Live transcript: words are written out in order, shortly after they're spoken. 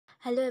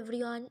Hello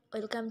everyone,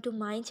 welcome to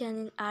my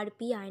channel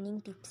RP earning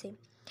টিপসে।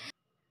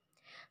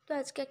 তো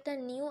আজকে একটা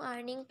নিউ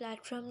আর্নিং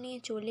প্ল্যাটফর্ম নিয়ে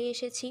চলে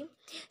এসেছি,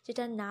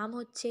 যেটার নাম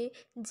হচ্ছে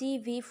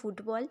জিভি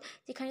ফুটবল,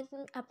 যেখানে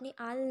আপনি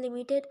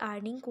আনলিমিটেড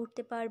আর্নিং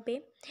করতে পারবে।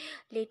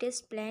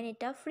 লেটেস্ট প্ল্যান,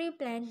 এটা ফ্রি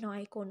প্ল্যান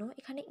নয় কোনো,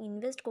 এখানে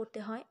ইনভেস্ট করতে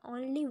হয়,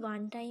 অনলি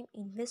ওয়ান টাইম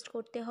ইনভেস্ট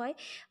করতে হয়।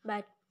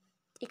 বাট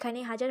এখানে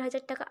হাজার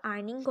হাজার টাকা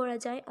আর্নিং করা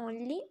যায়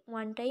অনলি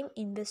ওয়ান টাইম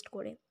ইনভেস্ট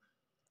করে।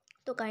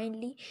 তো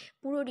কাইন্ডলি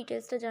পুরো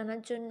ডিটেলসটা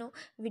জানার জন্য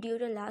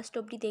ভিডিওটা লাস্ট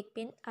অবধি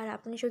দেখবেন। আর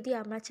আপনি যদি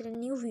আমার চ্যানেল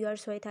নিউ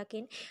ভিউয়ার্স হয়ে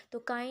থাকেন তো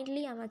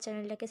কাইন্ডলি আমার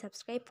চ্যানেলটাকে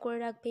সাবস্ক্রাইব করে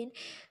রাখবেন।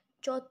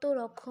 যত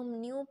রকম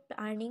নিউ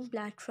আর্নিং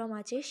প্ল্যাটফর্ম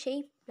আছে সেই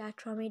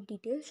প্ল্যাটফর্মের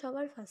ডিটেলস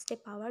সবার ফার্স্টে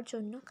পাওয়ার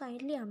জন্য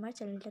কাইন্ডলি আমার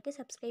চ্যানেলটাকে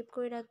সাবস্ক্রাইব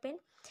করে রাখবেন।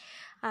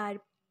 আর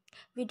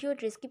ভিডিও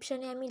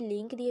ডেসক্রিপশানে আমি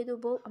লিঙ্ক দিয়ে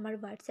দেবো, আমার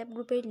হোয়াটসঅ্যাপ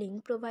গ্রুপের লিঙ্ক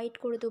প্রোভাইড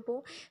করে দেবো।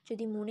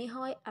 যদি মনে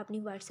হয় আপনি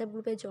হোয়াটসঅ্যাপ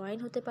গ্রুপে জয়েন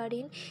হতে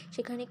পারেন,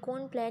 সেখানে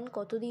কোন প্ল্যান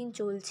কতদিন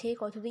চলছে,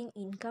 কতদিন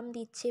ইনকাম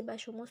দিচ্ছে বা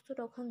সমস্ত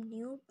রকম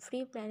নিউ ফ্রি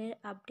প্ল্যানের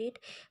আপডেট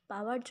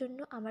পাওয়ার জন্য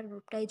আমার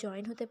গ্রুপটায়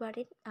জয়েন হতে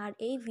পারেন। আর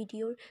এই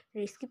ভিডিওর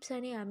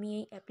ডেসক্রিপশানে আমি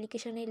এই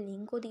অ্যাপ্লিকেশানের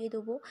লিঙ্কও দিয়ে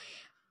দেবো,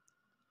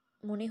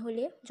 মনে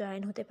হলে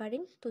জয়েন হতে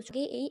পারেন। তো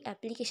এই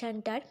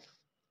অ্যাপ্লিকেশানটার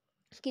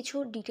কিছু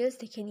ডিটেলস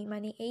দেখে নিই,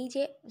 মানে এই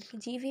যে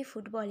জিভি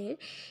ফুটবলের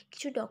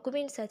কিছু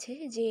ডকুমেন্টস আছে,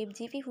 যে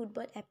জিভি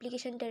ফুটবল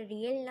অ্যাপ্লিকেশানটা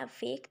রিয়েল না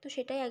ফেক, তো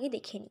সেটাই আগে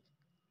দেখে নিই।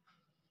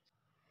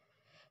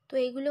 তো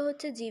এগুলো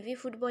হচ্ছে জিভি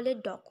ফুটবলের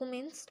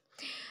ডকুমেন্টস।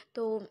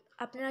 তো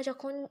আপনারা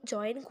যখন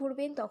জয়েন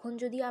করবেন তখন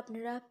যদি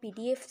আপনারা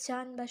পিডিএফ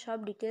চান বা সব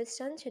ডিটেলস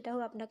চান, সেটাও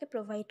আপনাকে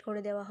প্রোভাইড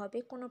করে দেওয়া হবে,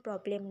 কোনো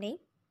প্রবলেম নেই।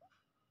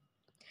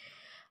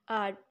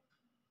 আর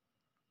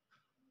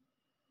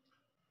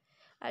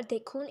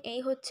দেখুন,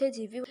 এই হচ্ছে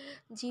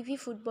জিভি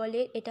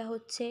ফুটবলের, এটা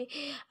হচ্ছে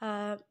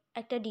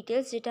একটা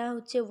ডিটেলস যেটা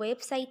হচ্ছে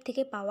ওয়েবসাইট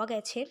থেকে পাওয়া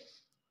গেছে।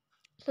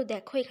 তো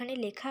দেখো, এখানে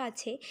লেখা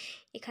আছে,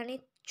 এখানে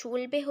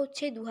চলবে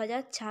হচ্ছে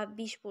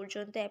 2026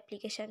 পর্যন্ত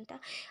অ্যাপ্লিকেশানটা।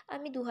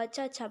 আমি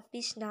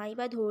 2026 নাই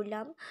বা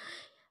ধরলাম,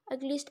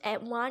 অ্যাটলিস্ট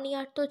 1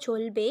 ইয়ার তো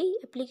চলবেই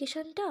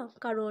অ্যাপ্লিকেশানটা,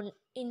 কারণ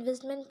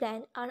ইনভেস্টমেন্ট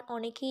প্ল্যান আর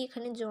অনেকেই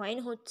এখানে জয়েন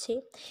হচ্ছে,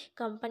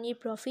 কোম্পানির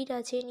প্রফিট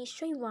আছে,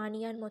 নিশ্চয়ই 1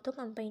 ইয়ার মতো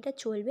কোম্পানিটা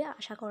চলবে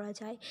আশা করা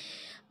যায়।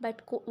 বাট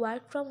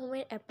ওয়ার্ক ফ্রম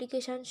হোমের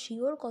অ্যাপ্লিকেশান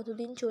শিওর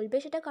কতদিন চলবে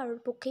সেটা কারোর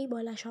পক্ষেই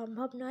বলা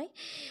সম্ভব নয়।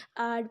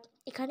 আর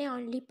এখানে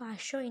অনলি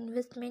 500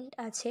 ইনভেস্টমেন্ট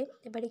আছে,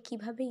 এবারে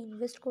কিভাবে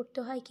ইনভেস্ট করতে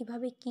হয়,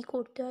 কিভাবে কি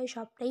করতে হয়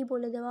সবটাই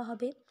বলে দেওয়া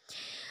হবে।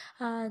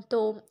 তো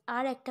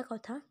আর একটা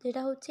কথা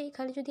যেটা হচ্ছে,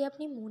 এখানে যদি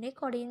আপনি মনে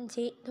করেন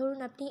যে ধরুন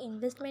আপনি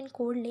ইনভেস্টমেন্ট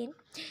করলেন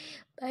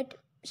বাট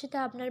সেটা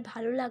আপনার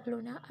ভালো লাগলো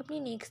না, আপনি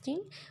নেক্সট দিন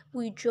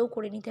উইথড্রও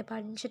করে নিতে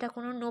পারেন, সেটা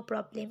কোনো নো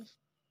প্রবলেম।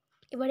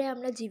 এবারে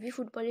আমরা জিভি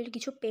ফুটবলের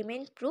কিছু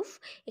পেমেন্ট প্রুফ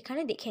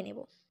এখানে দেখে নেব।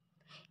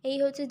 এই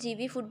হচ্ছে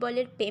জিভি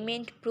ফুটবলের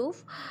পেমেন্ট প্রুফ।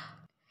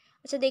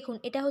 আচ্ছা দেখুন,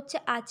 এটা হচ্ছে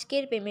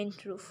আজকের পেমেন্ট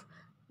প্রুফ।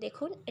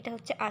 দেখুন, এটা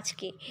হচ্ছে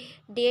আজকে,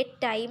 ডেট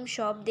টাইম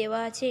সব দেওয়া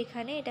আছে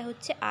এখানে। এটা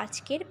হচ্ছে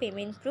আজকের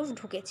পেমেন্ট প্রুফ,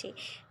 ঢুকেছে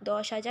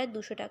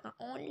 10,200 টাকা,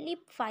 অনলি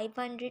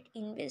 500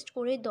 ইনভেস্ট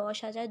করে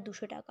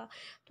 10,200 টাকা,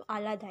 তো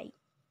আলাদাই।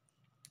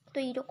 তো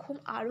এইরকম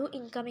আরও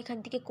ইনকাম এখান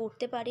থেকে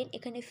করতে পারেন,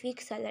 এখানে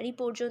ফিক্স স্যালারি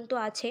পর্যন্ত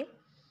আছে।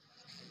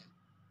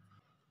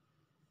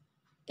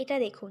 এটা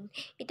দেখুন,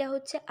 এটা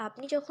হচ্ছে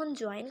আপনি যখন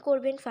জয়েন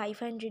করবেন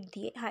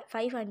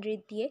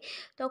 500 দিয়ে,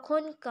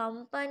 তখন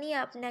কোম্পানি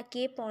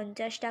আপনাকে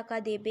 50 টাকা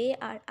দেবে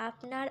আর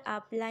আপনার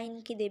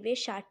আপলাইনকে দেবে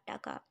 60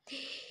 টাকা।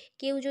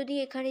 কেউ যদি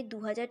এখানে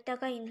 2,000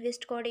 টাকা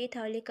ইনভেস্ট করে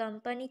তাহলে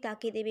কোম্পানি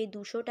তাকে দেবে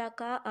 200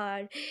 টাকা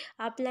আর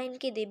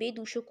আপলাইনকে দেবে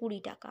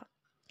 220 টাকা।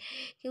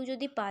 কেউ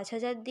যদি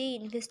 5,000 দিয়ে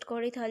ইনভেস্ট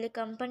করে তাহলে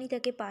কোম্পানি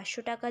তাকে 500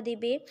 টাকা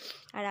দেবে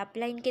আর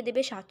আপলাইনকে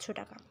দেবে 700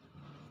 টাকা।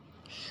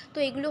 তো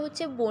এগুলো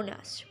হচ্ছে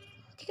বোনাস,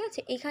 ঠিক আছে।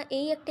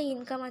 এই একটা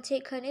ইনকাম আছে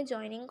এখানে,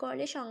 জয়েনিং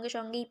করলে সঙ্গে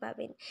সঙ্গেই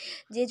পাবেন।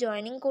 যে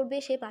জয়েনিং করবে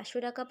সে 500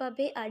 টাকা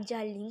পাবে আর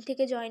যার লিঙ্ক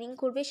থেকে জয়েনিং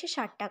করবে সে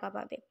 60 টাকা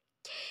পাবে।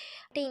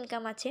 একটা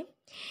ইনকাম আছে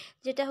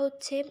যেটা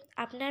হচ্ছে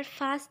আপনার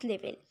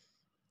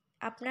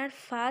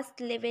ফার্স্ট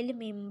লেভেল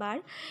মেম্বার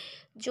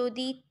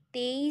যদি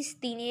 23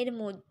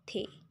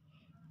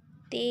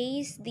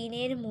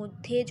 দিনের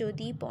মধ্যে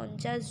যদি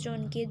 50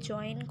 জনকে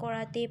জয়েন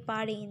করাতে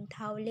পারেন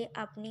তাহলে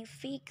আপনি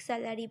ফিক্স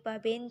স্যালারি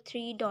পাবেন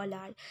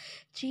 $3।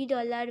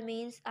 $3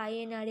 মিন্স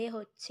আইএনআরে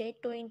হচ্ছে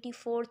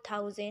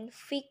 24,000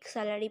 ফিক্স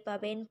স্যালারি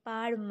পাবেন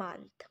পার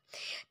মান্থ।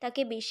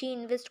 তাকে বেশি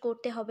ইনভেস্ট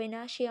করতে হবে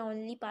না, সে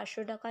অনলি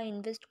 500 টাকা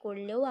ইনভেস্ট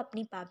করলেও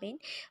আপনি পাবেন,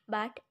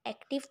 বাট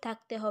অ্যাক্টিভ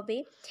থাকতে হবে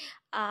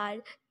আর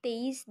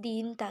 23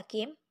 দিন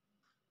তাকে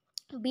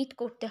বিট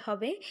করতে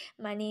হবে।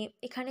 মানে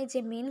এখানে যে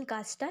মেন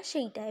কাজটা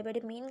সেইটা,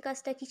 এবারে মেন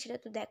কাজটা কি সেটা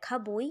তো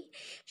দেখাবই।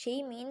 সেই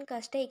মেন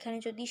কাজটা এখানে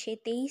যদি সে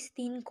 23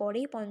 দিন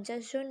করে,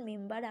 50 জন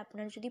মেম্বার,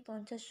 আপনার যদি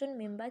 50 জন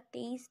মেম্বার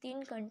 23 দিন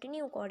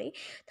কন্টিনিউ করে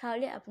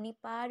তাহলে আপনি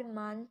পার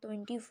মান্থ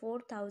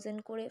 24,000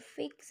 করে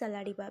ফিক্স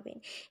স্যালারি পাবেন।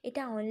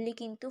 এটা অনলি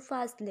কিন্তু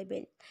ফার্স্ট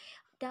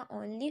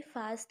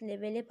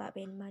লেভেলে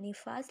পাবেন, মানে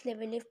ফার্স্ট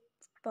লেভেলে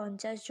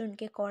 50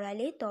 জনকে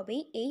করালে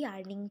তবেই এই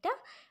আর্নিংটা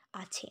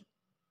আছে।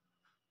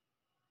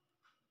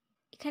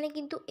 এখানে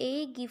কিন্তু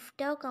এই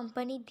গিফটটাও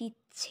কোম্পানি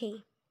দিচ্ছে,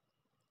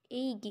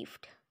 এই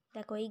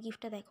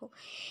গিফটটা দেখো,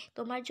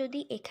 তোমার যদি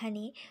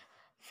এখানে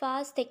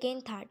ফার্স্ট, সেকেন্ড,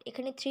 থার্ড,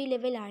 এখানে 3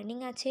 লেভেল আর্নিং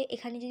আছে।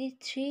 এখানে যদি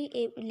 3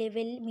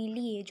 লেভেল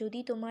মিলিয়ে যদি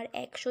তোমার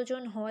 100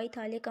 জন হয়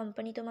তাহলে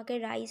কোম্পানি তোমাকে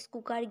রাইস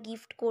কুকার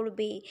গিফট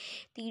করবে,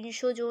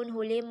 300 জন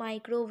হলে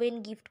মাইক্রোওভেন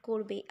গিফট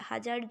করবে,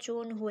 1000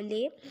 জন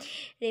হলে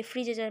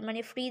রেফ্রিজারেটর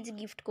মানে ফ্রিজ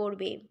গিফট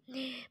করবে,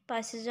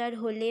 5000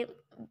 হলে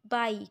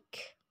বাইক,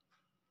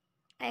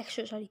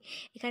 100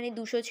 এখানে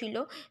 200 ছিল,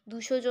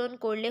 200 জন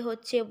করলে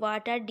হচ্ছে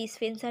ওয়াটার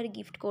ডিসপেন্সার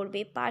গিফট করবে,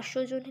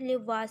 500 জন হলে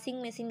ওয়াশিং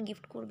মেশিন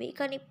গিফট করবে।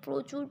 এখানে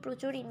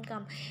প্রচুর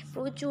ইনকাম,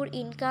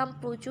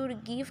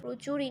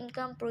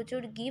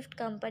 প্রচুর গিফট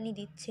কোম্পানি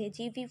দিচ্ছে।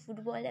 জিভি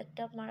ফুটবল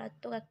একটা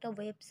মারাত্মক একটা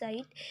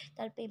ওয়েবসাইট,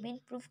 তার পেমেন্ট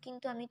প্রুফ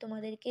কিন্তু আমি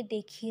তোমাদেরকে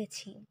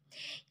দেখিয়েছি।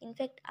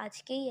 ইনফ্যাক্ট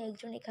আজকেই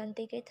একজন এখান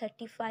থেকে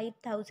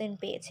 35,000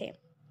 পেয়েছে।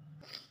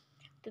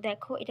 তো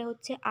দেখো এটা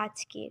হচ্ছে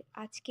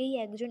আজকেই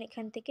একজন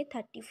এখান থেকে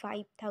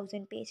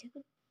 35,000 পেয়েছে।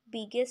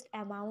 বিগেস্ট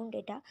অ্যামাউন্ট,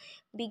 এটা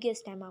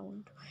বিগেস্ট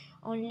অ্যামাউন্ট।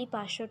 অনলি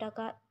 500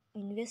 টাকা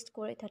ইনভেস্ট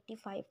করে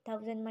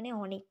 35,000 মানে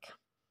অনেক।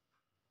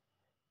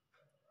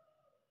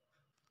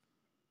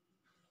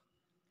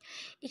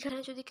 এখানে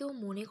যদি কেউ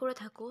মনে করে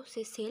থাকো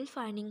সে সেলফ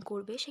আর্নিং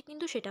করবে, সে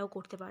কিন্তু সেটাও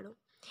করতে পারো।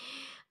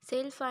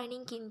 সেলফ আর্নিং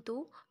কিন্তু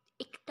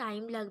একটু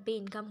টাইম লাগবে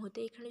ইনকাম হতে।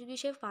 এখানে যদি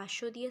সে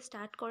 500 দিয়ে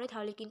স্টার্ট করে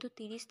তাহলে কিন্তু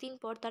 30 দিন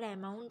পর তার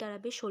অ্যামাউন্ট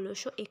দাঁড়াবে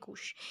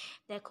 1621।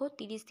 দেখো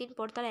 30 দিন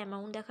পর তার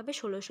অ্যামাউন্ট দেখাবে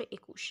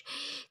 1621।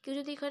 কেউ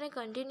যদি এখানে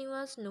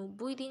কন্টিনিউয়াস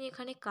 90 দিন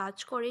এখানে কাজ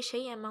করে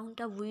সেই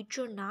অ্যামাউন্টটা উইথড্র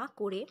না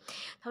করে,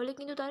 তাহলে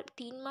কিন্তু তার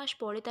 3 মাস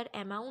পরে তার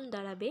অ্যামাউন্ট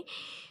দাঁড়াবে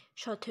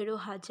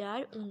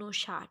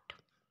 17,059।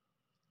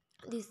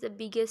 This the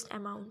biggest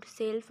amount.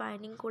 Self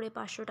earning করে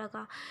 500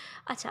 টাকা,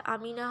 আচ্ছা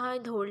আমি না হয়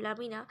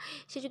ধরলামই না,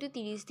 সে যদি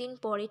 30 দিন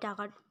পরে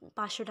টাকা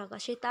 500 টাকা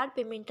সে তার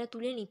পেমেন্টটা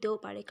তুলে নিতেও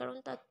পারে, কারণ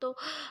তার তো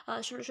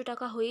 1600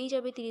 টাকা হয়েই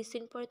যাবে 30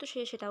 দিন পরে, তো সে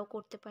সেটাও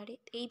করতে পারে।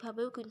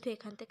 এইভাবেও কিন্তু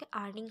এখান থেকে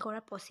আর্নিং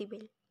করা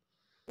পসিবল।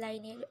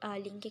 লাইনের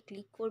লিঙ্কে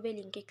ক্লিক করবে,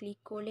 লিঙ্কে ক্লিক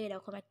করলে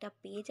এরকম একটা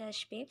পেজ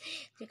আসবে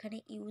যেখানে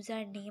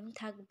ইউজার নেম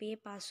থাকবে,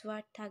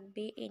 পাসওয়ার্ড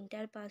থাকবে,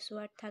 এন্টার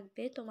পাসওয়ার্ড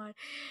থাকবে তোমার,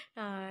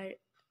 আর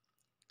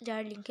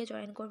যার লিঙ্কে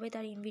জয়েন করবে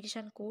তার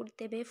ইনভিটেশন কোড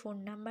দেবে, ফোন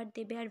নাম্বার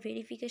দেবে, আর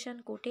ভেরিফিকেশান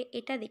কোডে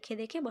এটা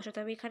দেখে বসাতে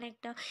হবে। এখানে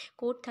একটা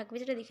কোড থাকবে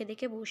যেটা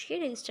দেখে বসিয়ে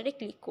রেজিস্টারে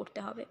ক্লিক করতে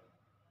হবে।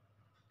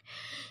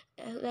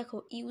 দেখো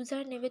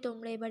ইউজার নেমে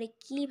তোমরা এবারে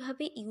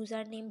কীভাবে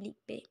ইউজার নেম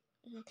লিখবে।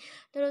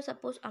 ধরো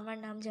সাপোজ আমার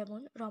নাম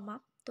যেমন রমা,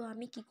 তো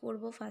আমি কি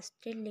করব,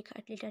 ফার্স্টের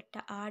লেটারটা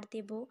আর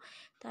দেব,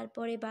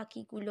 তারপরে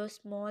বাকিগুলো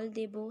স্মল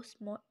দেব,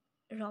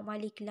 রমা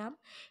লিখলাম,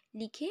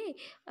 লিখে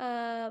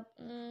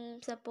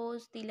সাপোজ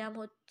দিলাম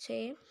হচ্ছে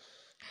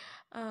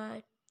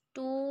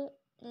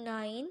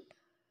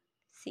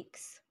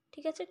 296,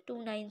 ঠিক আছে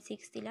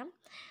 296 দিলাম।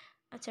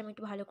 আচ্ছা আমি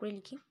একটু ভালো করে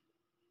লিখি।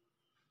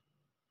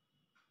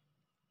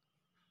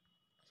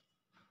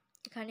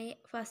 এখানে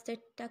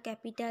ফার্স্টেরটা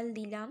ক্যাপিটাল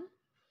দিলাম,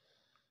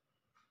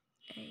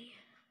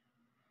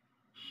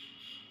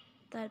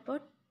 তারপর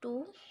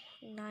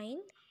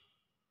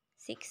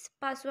 296।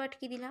 পাসওয়ার্ড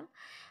কি দিলাম,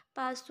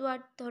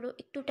 পাসওয়ার্ড ধরো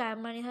একটু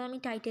মানে ধরো আমি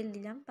টাইটেল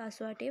দিলাম,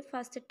 পাসওয়ার্ডে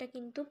ফার্স্টেরটা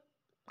কিন্তু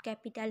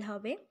ক্যাপিটাল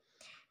হবে।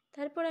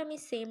 তারপর আমি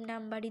সেম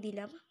নাম্বারই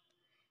দিলাম,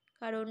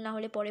 কারণ না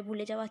হলে পরে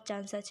ভুলে যাওয়ার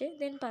চান্স আছে।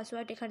 দেন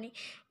পাসওয়ার্ড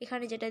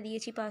এখানে যেটা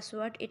দিয়েছি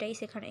পাসওয়ার্ড এটাই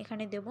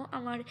এখানে দেবো।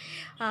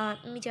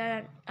 আমি যার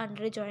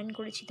আন্ডারে জয়েন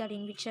করেছি তার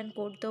ইনভিটেশন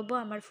কোড দেবো,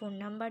 আমার ফোন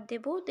নাম্বার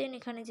দেবো। দেন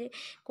এখানে যে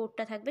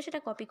কোডটা থাকবে সেটা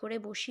কপি করে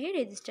বসিয়ে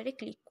রেজিস্টারে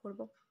ক্লিক করব।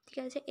 ঠিক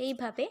আছে,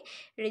 এইভাবে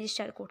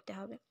রেজিস্টার করতে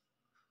হবে।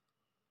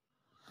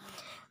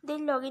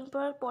 দেন লগ ইন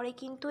করার পরে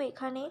কিন্তু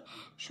এখানে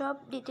সব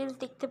ডিটেলস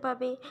দেখতে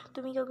পাবে।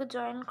 তুমি কাউকে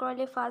জয়েন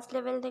করালে ফার্স্ট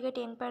লেভেল থেকে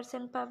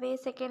 10% পাবে,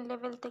 সেকেন্ড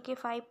লেভেল থেকে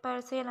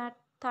 5%, আর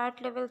থার্ড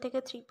লেভেল থেকে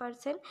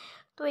 3%।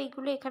 তো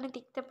এইগুলো এখানে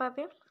দেখতে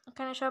পাবে।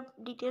 এখানে সব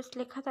ডিটেলস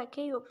লেখা থাকে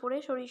এই ওপরে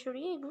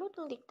সরিয়ে এগুলো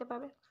তুমি দেখতে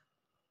পাবে।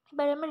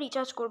 এবারে আমরা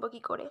রিচার্জ করব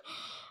কি করে।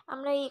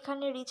 আমরা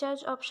এখানে রিচার্জ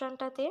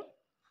অপশানটাতে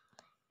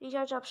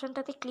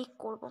ক্লিক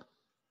করব।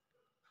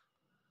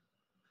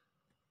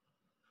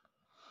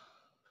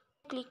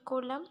 ক্লিক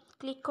করলাম,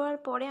 ক্লিক করার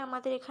পরে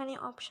আমাদের এখানে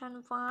অপশান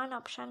 1,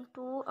 অপশান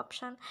 2,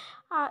 অপশান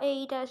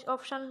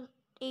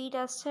 8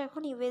 আসছে,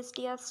 এখন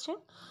ইউএসডি আসছে,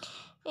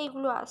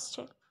 এইগুলো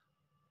আসছে।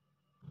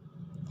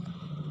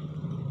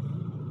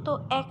 তো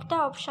একটা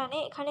অপশানে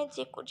এখানে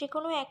যে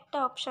কোনো একটা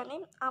অপশানে,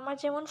 আমার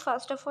যেমন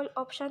ফার্স্ট অফ অল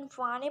অপশান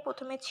 1-এ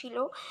প্রথমে ছিল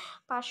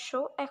 500,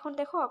 এখন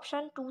দেখো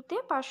অপশান 2-তে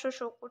 500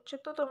 শো করছে।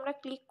 তো তোমরা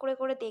ক্লিক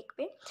করে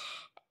দেখবে।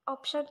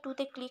 অপশান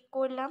 2-তে ক্লিক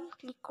করলাম,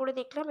 ক্লিক করে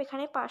দেখলাম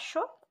এখানে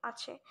 500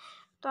 আছে।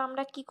 তো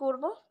আমরা কি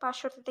করব,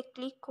 500-তে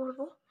ক্লিক করব,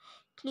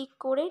 ক্লিক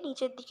করে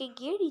নিচের দিকে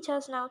গিয়ে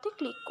রিচার্জ নাওতে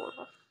ক্লিক করব।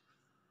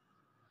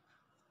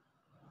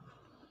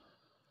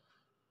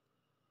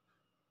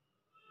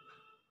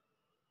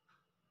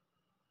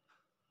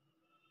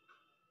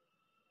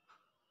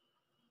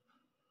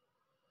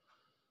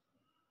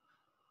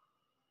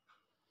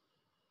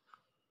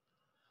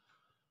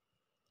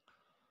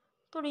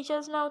 তো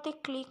রিচার্জ নাওতে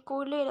ক্লিক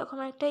করলে এরকম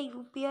একটা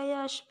ইউপিআই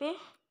আসবে,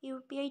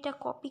 ইউপিআইটা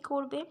কপি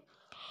করবে।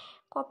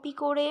 কপি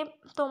করে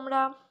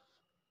তোমরা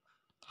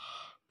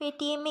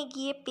পেটিএমে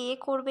গিয়ে পে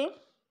করবে।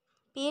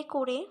 পে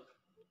করে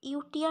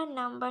ইউটিআর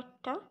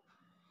নাম্বারটা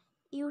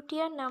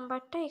ইউটিআর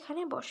নাম্বারটা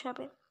এখানে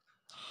বসাবে।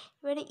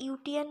 এবারে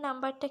ইউটিআর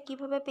নাম্বারটা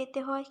কীভাবে পেতে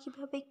হয়,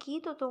 কীভাবে কী,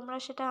 তো তোমরা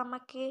সেটা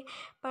আমাকে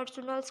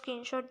পার্সোনাল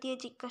স্ক্রিনশট দিয়ে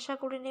জিজ্ঞাসা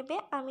করে নেবে,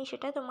 আমি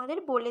সেটা তোমাদের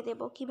বলে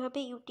দেবো। কীভাবে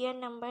ইউটিআর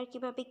নাম্বার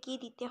কীভাবে কী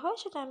দিতে হয়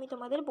সেটা আমি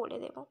তোমাদের বলে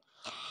দেবো।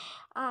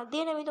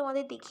 দেন আমি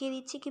তোমাদের দেখিয়ে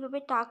দিচ্ছি কীভাবে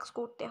টাস্ক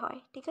করতে হয়,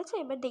 ঠিক আছে?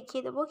 এবার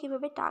দেখিয়ে দেবো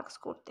কীভাবে টাস্ক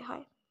করতে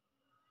হয়।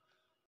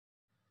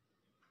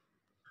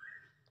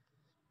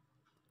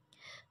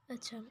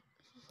 আচ্ছা,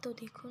 তো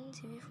দেখুন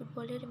জিভি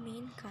ফুটবলের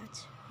মেন কাজ,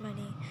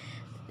 মানে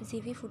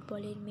জিভি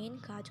ফুটবলের মেন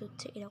কাজ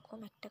হচ্ছে এরকম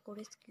একটা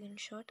করে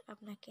স্ক্রিনশট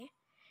আপনাকে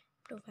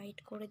প্রোভাইড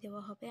করে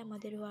দেওয়া হবে।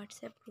 আমাদের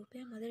হোয়াটসঅ্যাপ গ্রুপে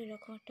আমাদের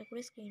এরকম একটা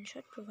করে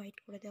স্ক্রিনশট প্রোভাইড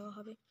করে দেওয়া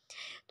হবে।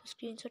 তো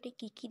স্ক্রিনশটে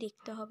কী কী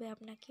দেখতে হবে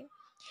আপনাকে,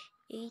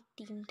 এই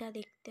টিমটা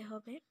দেখতে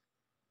হবে,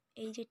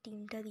 এই যে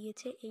টিমটা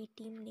দিয়েছে এই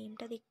টিম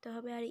নেমটা দেখতে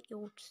হবে, আর এই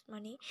ওটস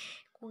মানে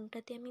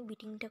কোনটাতে আমি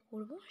বিটিংটা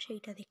করব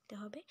সেইটা দেখতে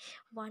হবে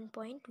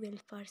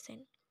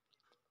 1.12%।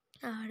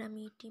 আর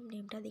আমি টিম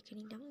নেমটা দেখে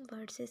নিলাম,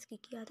 ভার্সেস কী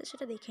কী আছে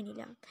সেটা দেখে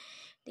নিলাম।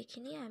 দেখে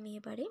নিয়ে আমি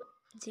এবারে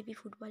জিবি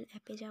ফুটবল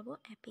অ্যাপে যাব,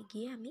 অ্যাপে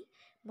গিয়ে আমি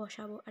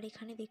বসাবো। আর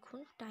এখানে দেখুন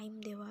টাইম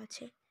দেওয়া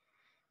আছে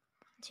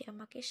যে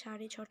আমাকে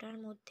 6:30টার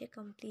মধ্যে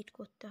কমপ্লিট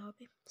করতে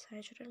হবে,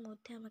 6:30টার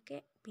মধ্যে আমাকে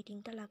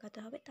বিটিংটা লাগাতে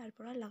হবে,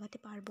 তারপর আর লাগাতে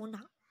পারবো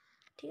না,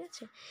 ঠিক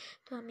আছে?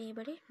 তো আমি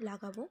এবারে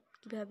লাগাবো,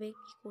 কীভাবে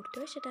কী করতে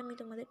হয় সেটা আমি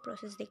তোমাদের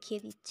প্রসেস দেখিয়ে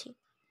দিচ্ছি।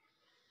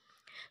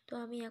 তো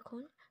আমি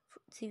এখন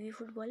জিবি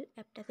ফুটবল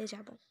অ্যাপটাতে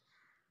যাব।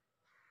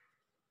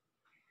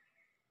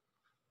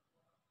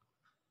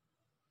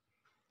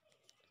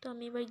 তো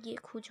আমি এবার গিয়ে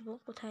খুঁজবো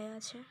কোথায়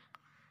আছে।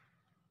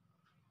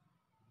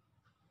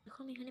 দেখো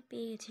আমি এখানে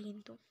পেয়ে গেছি,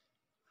 কিন্তু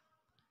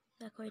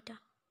দেখো এটা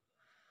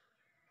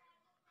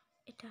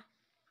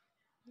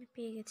আমি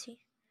পেয়ে গেছি।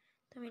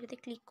 তো আমি এটাতে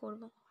ক্লিক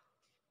করব,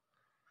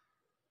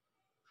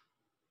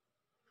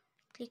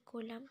 ক্লিক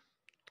করলাম।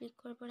 ক্লিক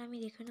করার পর আমি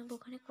দেখে নেবো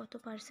ওখানে কত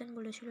পার্সেন্ট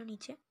বলেছিল,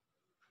 নিচে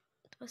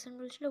কত পার্সেন্ট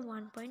বলেছিল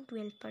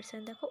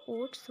 1.12%। দেখো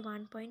ওটস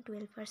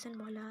 1.12%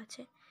 বলা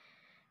আছে।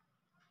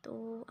 তো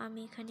আমি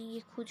এখানে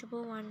গিয়ে খুঁজবো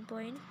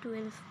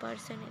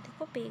 1.12%,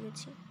 দেখো পেয়ে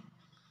গেছি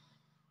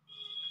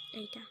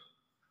এইটা,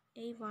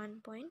 এই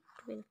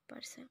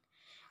 1.12%।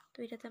 তো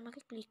এটাতে আমাকে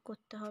ক্লিক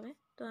করতে হবে।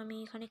 তো আমি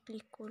এখানে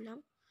ক্লিক করলাম,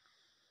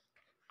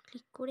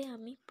 ক্লিক করে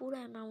আমি পুরো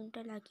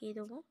অ্যামাউন্টটা লাগিয়ে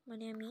দেবো,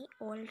 মানে আমি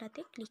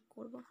অলটাতে ক্লিক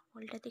করব,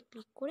 অলটাতে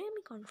ক্লিক করে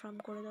আমি কনফার্ম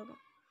করে দেবো।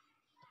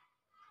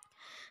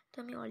 তো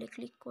আমি অলে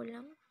ক্লিক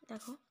করলাম,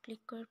 দেখো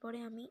ক্লিক করার পরে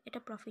আমি এটা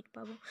প্রফিট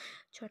পাবো,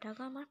 6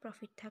 টাকা আমার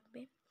প্রফিট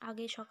থাকবে।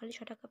 আগে সকালে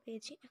 6 টাকা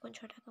পেয়েছি, এখন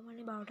 6 টাকা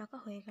মানে 12 টাকা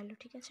হয়ে গেল,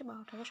 ঠিক আছে?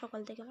 12 টাকা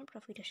সকাল থেকে আমার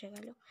প্রফিট এসে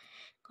গেল।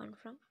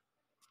 কনফার্ম,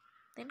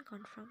 দেন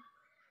কনফার্ম,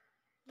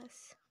 ব্যাস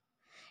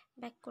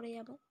ব্যাক করে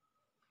যাব,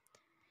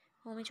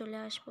 হোমে চলে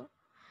আসবো।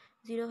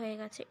 0 হয়ে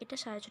গেছে, এটা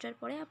 6:30টার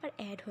পরে আবার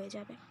অ্যাড হয়ে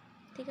যাবে,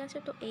 ঠিক আছে?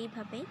 তো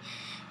এইভাবেই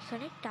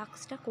এখানে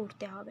টাস্কটা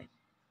করতে হবে।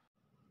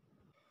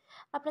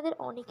 আপনাদের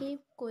অনেকেই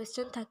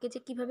কোয়েশ্চেন থাকে যে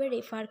কিভাবে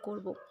রেফার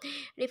করব।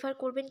 রেফার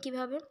করবেন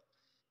কিভাবে?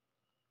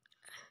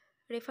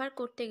 রেফার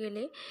করতে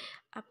গেলে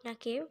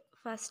আপনাকে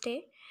ফার্স্টে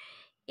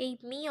এই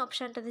মি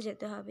অপশানটাতে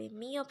যেতে হবে।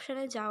 মি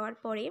অপশানে যাওয়ার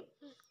পরে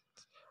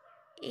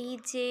এই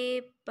যে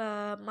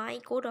মাই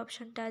কোড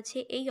অপশানটা আছে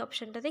এই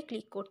অপশানটাতে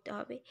ক্লিক করতে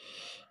হবে।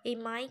 এই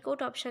মাই কোড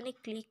অপশানে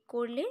ক্লিক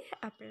করলে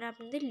আপনারা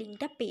আপনাদের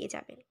লিঙ্কটা পেয়ে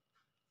যাবেন।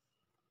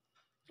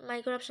 মাই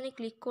কোড অপশানে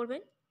ক্লিক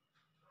করবেন,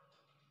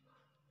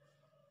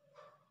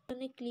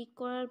 ক্লিক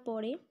করার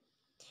পরে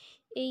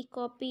এই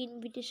কপি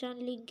ইনভিটেশন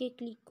লিঙ্কে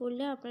ক্লিক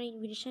করলে আপনার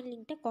ইনভিটেশন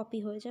লিঙ্কটা কপি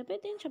হয়ে যাবে,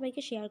 দেন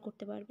সবাইকে শেয়ার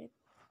করতে পারবেন।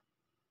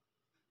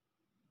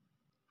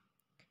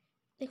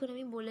 দেখুন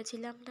আমি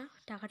বলেছিলাম না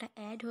টাকাটা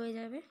অ্যাড হয়ে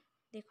যাবে,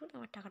 দেখুন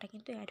আমার টাকাটা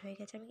কিন্তু অ্যাড হয়ে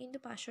গেছে। আমি কিন্তু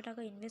 500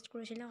 টাকা ইনভেস্ট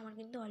করেছিলাম, আমার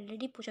কিন্তু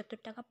অলরেডি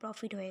 75 টাকা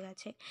প্রফিট হয়ে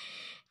গেছে।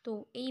 তো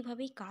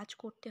এইভাবেই কাজ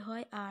করতে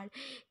হয়। আর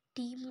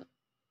টিম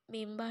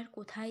মেম্বার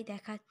কোথায়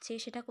দেখাচ্ছে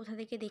সেটা কোথা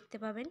থেকে দেখতে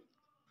পাবেন,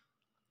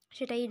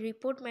 সেটা এই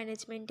রিপোর্ট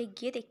ম্যানেজমেন্টে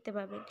গিয়ে দেখতে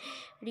পাবেন।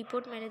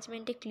 রিপোর্ট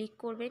ম্যানেজমেন্টে ক্লিক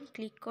করবেন,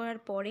 ক্লিক করার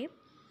পরে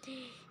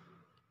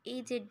এই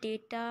যে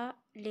ডেটা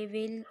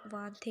লেভেল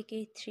 1 থেকে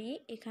 3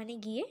 এখানে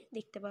গিয়ে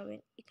দেখতে পাবেন।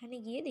 এখানে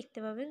গিয়ে দেখতে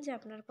পাবেন যে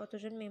আপনার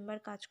কতজন মেম্বার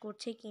কাজ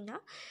করছে কি না,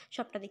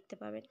 সবটা দেখতে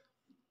পাবেন।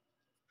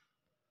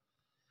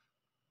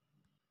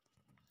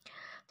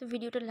 তো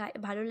ভিডিওটা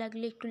ভালো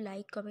লাগলে একটু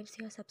লাইক, কমেন্ট,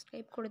 শেয়ার,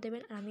 সাবস্ক্রাইব করে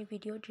দেবেন। আর আমি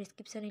ভিডিও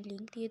ডেসক্রিপশানে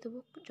লিঙ্ক দিয়ে দেবো,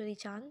 যদি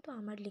চান তো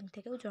আমার লিঙ্ক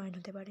থেকেও জয়েন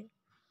হতে পারেন।